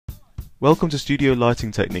Welcome to Studio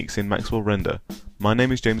Lighting Techniques in Maxwell Render. My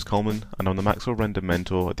name is James Coleman and I'm the Maxwell Render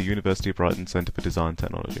Mentor at the University of Brighton Centre for Design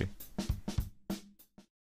Technology.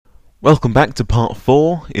 Welcome back to part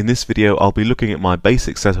 4. In this video I'll be looking at my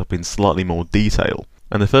basic setup in slightly more detail.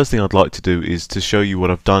 And the first thing I'd like to do is to show you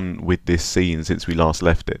what I've done with this scene since we last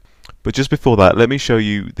left it. But just before that, let me show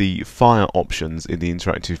you the fire options in the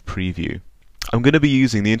interactive preview. I'm going to be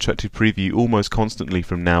using the interactive preview almost constantly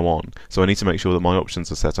from now on, so I need to make sure that my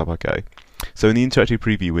options are set up okay. So in the interactive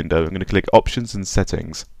preview window, I'm going to click Options and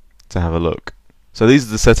Settings to have a look. So these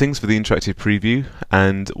are the settings for the interactive preview,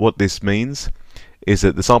 and what this means is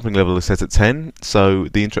that the sampling level is set at 10, so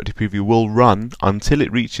the interactive preview will run until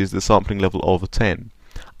it reaches the sampling level of 10,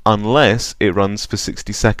 unless it runs for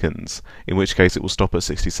 60 seconds, in which case it will stop at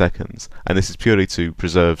 60 seconds, and this is purely to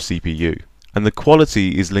preserve CPU. And the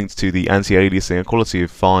quality is linked to the anti-aliasing. A quality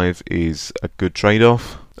of 5 is a good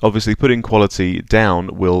trade-off. Obviously putting quality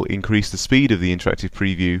down will increase the speed of the interactive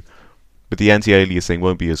preview, but the anti-aliasing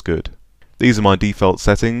won't be as good. These are my default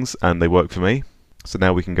settings and they work for me, so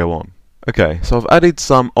now we can go on. Okay, so I've added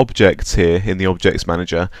some objects here in the Objects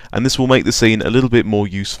Manager, and this will make the scene a little bit more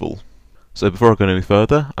useful. So before I go any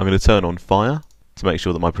further, I'm going to turn on Fire to make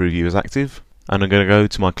sure that my preview is active, and I'm going to go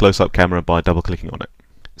to my close-up camera by double-clicking on it.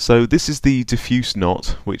 So this is the diffuse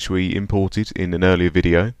knot which we imported in an earlier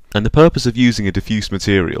video, and the purpose of using a diffuse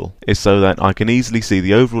material is so that I can easily see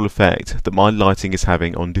the overall effect that my lighting is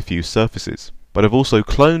having on diffuse surfaces. But I've also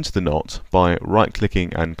cloned the knot by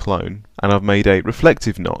right-clicking and clone, and I've made a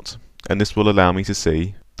reflective knot, and this will allow me to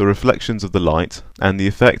see the reflections of the light and the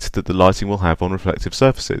effect that the lighting will have on reflective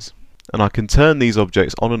surfaces. And I can turn these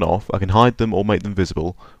objects on and off, I can hide them or make them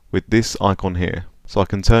visible with this icon here. So I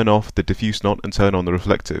can turn off the diffuse knot and turn on the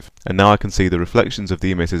reflective, and now I can see the reflections of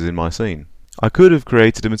the emitters in my scene. I could have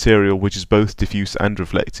created a material which is both diffuse and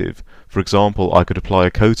reflective. For example, I could apply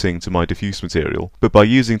a coating to my diffuse material, but by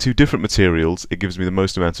using two different materials it gives me the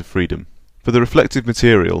most amount of freedom. For the reflective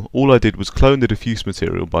material, all I did was clone the diffuse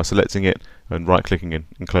material by selecting it and right-clicking it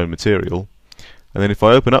and clone material. And then if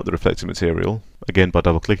I open up the reflective material, again by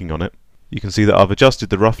double-clicking on it, you can see that I've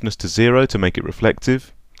adjusted the roughness to 0 to make it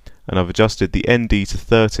reflective, and I've adjusted the ND to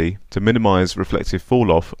 30 to minimize reflective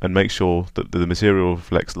fall-off and make sure that the material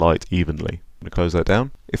reflects light evenly. I'm going to close that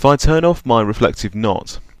down. If I turn off my reflective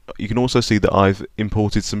knot, you can also see that I've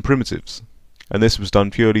imported some primitives, and this was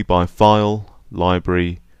done purely by File,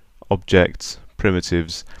 Library, Objects,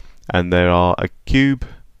 Primitives, and there are a cube,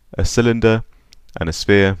 a cylinder, and a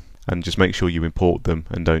sphere, and just make sure you import them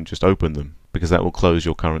and don't just open them, because that will close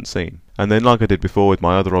your current scene. And then like I did before with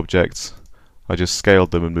my other objects, I just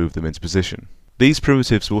scaled them and moved them into position. These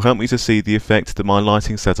primitives will help me to see the effect that my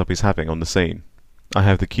lighting setup is having on the scene. I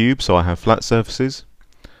have the cube, so I have flat surfaces.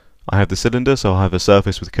 I have the cylinder, so I have a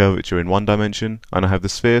surface with curvature in one dimension, and I have the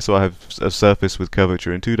sphere, so I have a surface with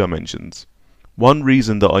curvature in 2 dimensions. One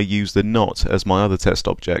reason that I use the knot as my other test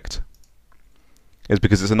object is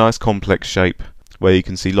because it's a nice complex shape where you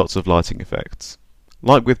can see lots of lighting effects.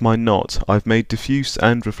 Like with my knot, I've made diffuse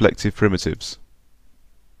and reflective primitives.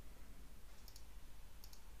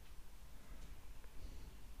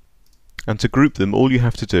 And to group them, all you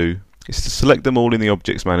have to do is to select them all in the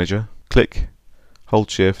Objects Manager, click,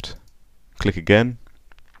 hold Shift, click again,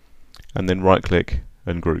 and then right-click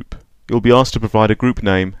and group. You'll be asked to provide a group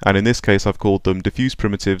name, and in this case I've called them diffuse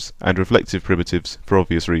primitives and reflective primitives for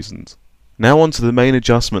obvious reasons. Now on to the main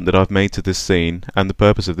adjustment that I've made to this scene and the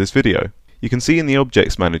purpose of this video. You can see in the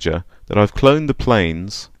Objects Manager that I've cloned the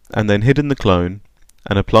planes and then hidden the clone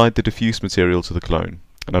and applied the diffuse material to the clone.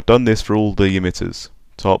 And I've done this for all the emitters,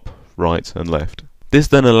 top, right and left. This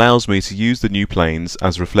then allows me to use the new planes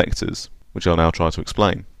as reflectors, which I'll now try to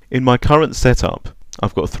explain. In my current setup,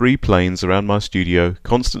 I've got 3 planes around my studio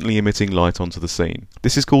constantly emitting light onto the scene.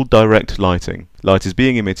 This is called direct lighting. Light is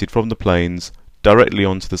being emitted from the planes directly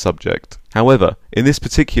onto the subject. However, in this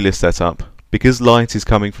particular setup, because light is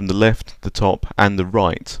coming from the left, the top and the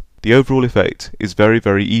right, the overall effect is very,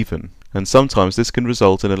 very even, and sometimes this can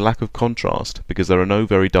result in a lack of contrast because there are no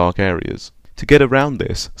very dark areas. To get around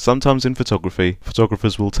this, sometimes in photography,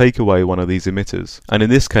 photographers will take away one of these emitters, and in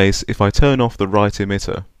this case, if I turn off the right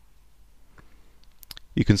emitter,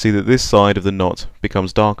 you can see that this side of the knot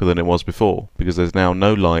becomes darker than it was before, because there's now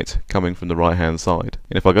no light coming from the right hand side.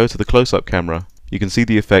 And if I go to the close-up camera, you can see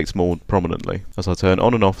the effect more prominently. As I turn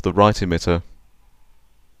on and off the right emitter,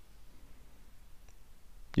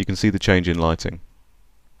 you can see the change in lighting.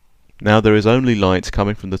 Now there is only light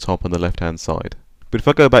coming from the top and the left hand side. But if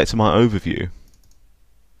I go back to my overview,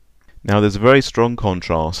 now there's a very strong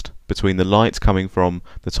contrast between the light coming from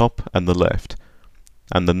the top and the left.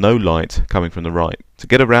 and the no light coming from the right. To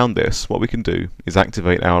get around this, what we can do is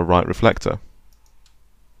activate our right reflector.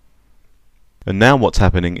 And now what's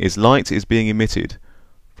happening is light is being emitted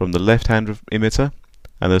from the left-hand emitter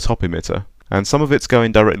and the top emitter, and some of it's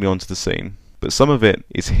going directly onto the scene, but some of it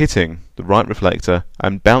is hitting the right reflector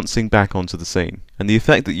and bouncing back onto the scene. And the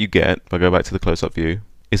effect that you get, if I go back to the close-up view,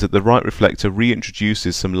 is that the right reflector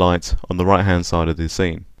reintroduces some light on the right-hand side of the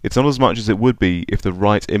scene. It's not as much as it would be if the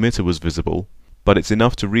right emitter was visible, but it's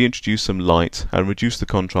enough to reintroduce some light and reduce the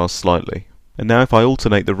contrast slightly. And now if I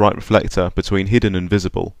alternate the right reflector between hidden and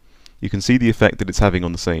visible, you can see the effect that it's having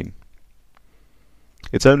on the scene.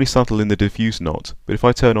 It's only subtle in the diffuse knot, but if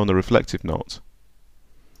I turn on the reflective knot,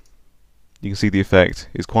 you can see the effect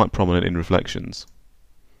is quite prominent in reflections,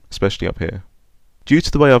 especially up here. Due to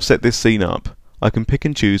the way I've set this scene up, I can pick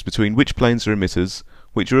and choose between which planes are emitters,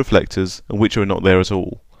 which are reflectors, and which are not there at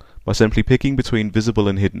all, by simply picking between visible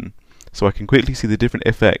and hidden, so I can quickly see the different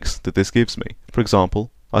effects that this gives me. For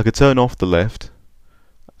example, I could turn off the left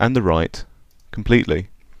and the right completely.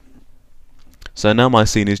 So now my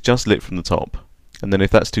scene is just lit from the top, and then if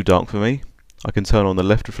that's too dark for me, I can turn on the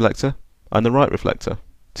left reflector and the right reflector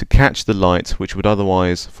to catch the light which would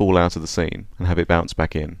otherwise fall out of the scene and have it bounce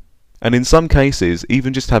back in. And in some cases,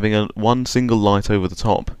 even just having one single light over the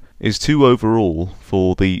top is too overall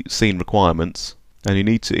for the scene requirements, and you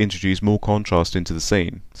need to introduce more contrast into the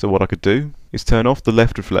scene. So what I could do is turn off the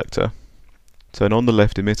left reflector, turn on the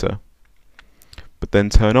left emitter, but then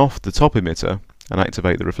turn off the top emitter and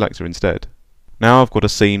activate the reflector instead. Now I've got a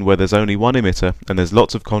scene where there's only one emitter and there's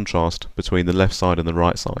lots of contrast between the left side and the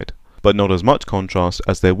right side, but not as much contrast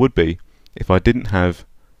as there would be if I didn't have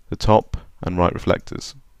the top and right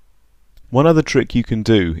reflectors. One other trick you can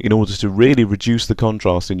do in order to really reduce the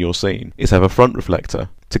contrast in your scene is have a front reflector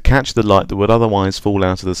to catch the light that would otherwise fall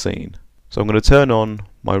out of the scene. So I'm going to turn on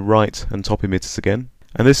my right and top emitters again,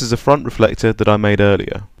 and this is a front reflector that I made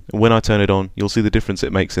earlier, and when I turn it on you'll see the difference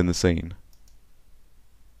it makes in the scene.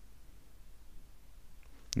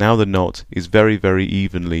 Now the knot is very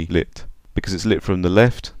evenly lit, because it's lit from the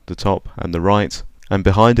left, the top and the right, and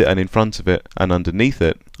behind it and in front of it and underneath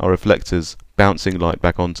it are reflectors bouncing light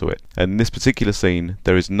back onto it. And in this particular scene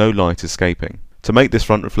there is no light escaping. To make this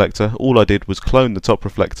front reflector, all I did was clone the top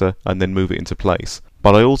reflector and then move it into place,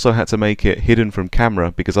 but I also had to make it hidden from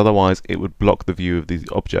camera because otherwise it would block the view of the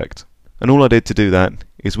object. And all I did to do that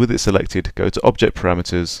is, with it selected, go to Object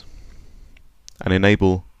Parameters and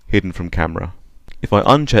enable Hidden from Camera. If I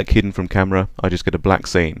uncheck Hidden from Camera, I just get a black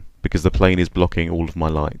scene because the plane is blocking all of my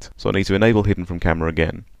light. So I need to enable Hidden from Camera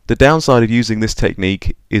again. The downside of using this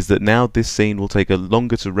technique is that now this scene will take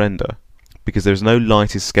longer to render because there's no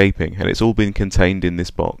light escaping and it's all been contained in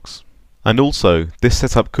this box. And also, this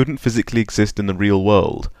setup couldn't physically exist in the real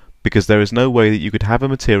world because there is no way that you could have a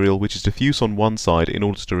material which is diffuse on one side in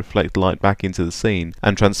order to reflect light back into the scene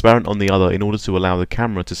and transparent on the other in order to allow the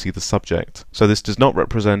camera to see the subject. So this does not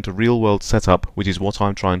represent a real world setup, which is what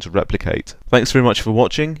I'm trying to replicate. Thanks very much for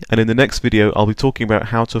watching, and in the next video I'll be talking about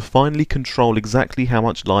how to finally control exactly how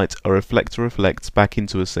much light a reflector reflects back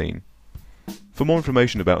into a scene. For more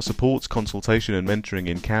information about support, consultation and mentoring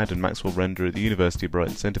in CAD and Maxwell Render at the University of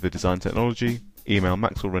Brighton Centre for Design Technology, email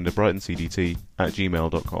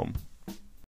maxwellrenderbrightoncdt@gmail.com.